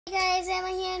Hey guys, Emma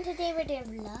here, and today we're doing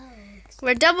vlogs.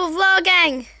 We're double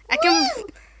vlogging.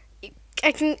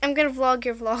 I'm gonna vlog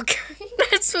your vlog.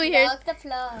 That's weird. Vlog the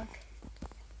vlog.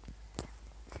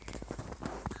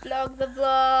 Vlog the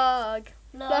vlog.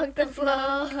 Vlog the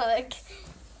vlog.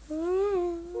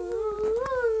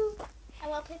 I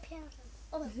want to play piano.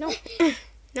 Oh No.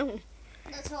 No.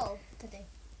 That's all today.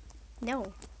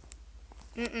 No.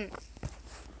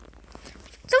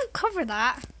 Don't cover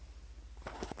that.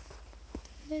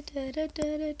 What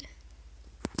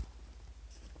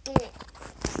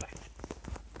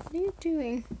are you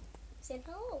doing? Say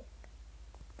no.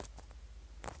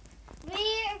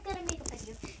 We're gonna make a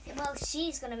video. Well,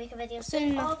 she's gonna make a video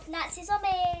soon of Nazi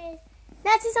zombies.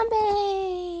 Nazi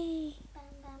zombie. Bam,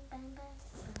 bam, bam, bam.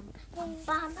 Bam,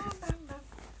 bam, bam, bam.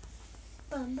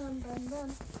 Bam, bam, bam, bam.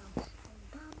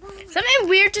 Something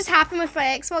weird just happened with my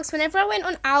Xbox. Whenever I went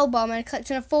on album and I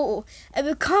clicked on a photo, it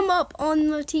would come up on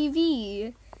the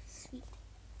TV. Sweet.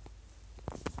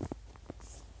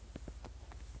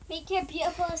 Make your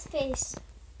beautiful face.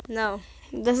 No,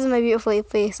 this is my beautiful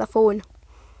face, a phone.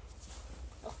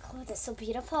 Oh god, that's so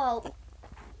beautiful.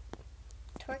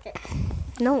 Twerk it.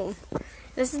 No,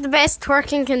 this is the best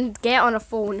twerking can get on a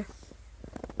phone.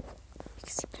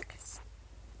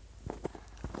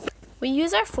 We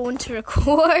use our phone to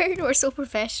record. We're so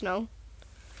professional.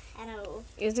 I know.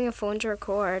 Using a phone to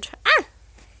record. Ah!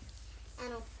 I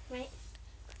know, right?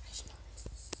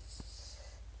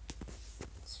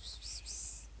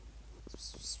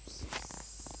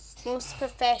 Most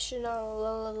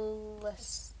professional. I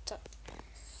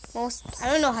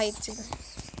don't know how you do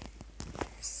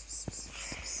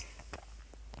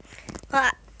that.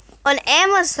 Well, on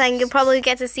Emma's thing, you'll probably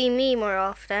get to see me more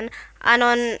often. And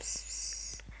on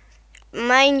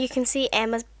mine, you can see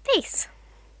Emma's face.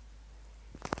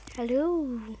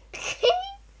 Hello.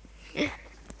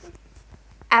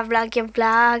 I vlog your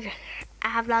vlog.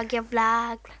 I vlog your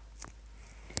vlog.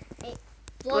 Hey,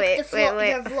 vlog your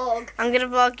vlog. I'm gonna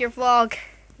vlog your vlog.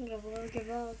 I'm gonna vlog your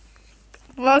vlog.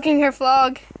 Vlogging her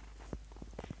vlog.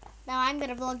 Now I'm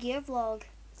gonna vlog your vlog.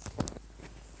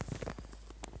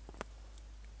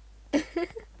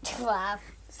 Wow.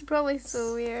 It's probably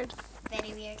so weird.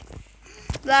 Very weird.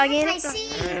 Vlogging. I see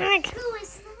who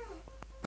is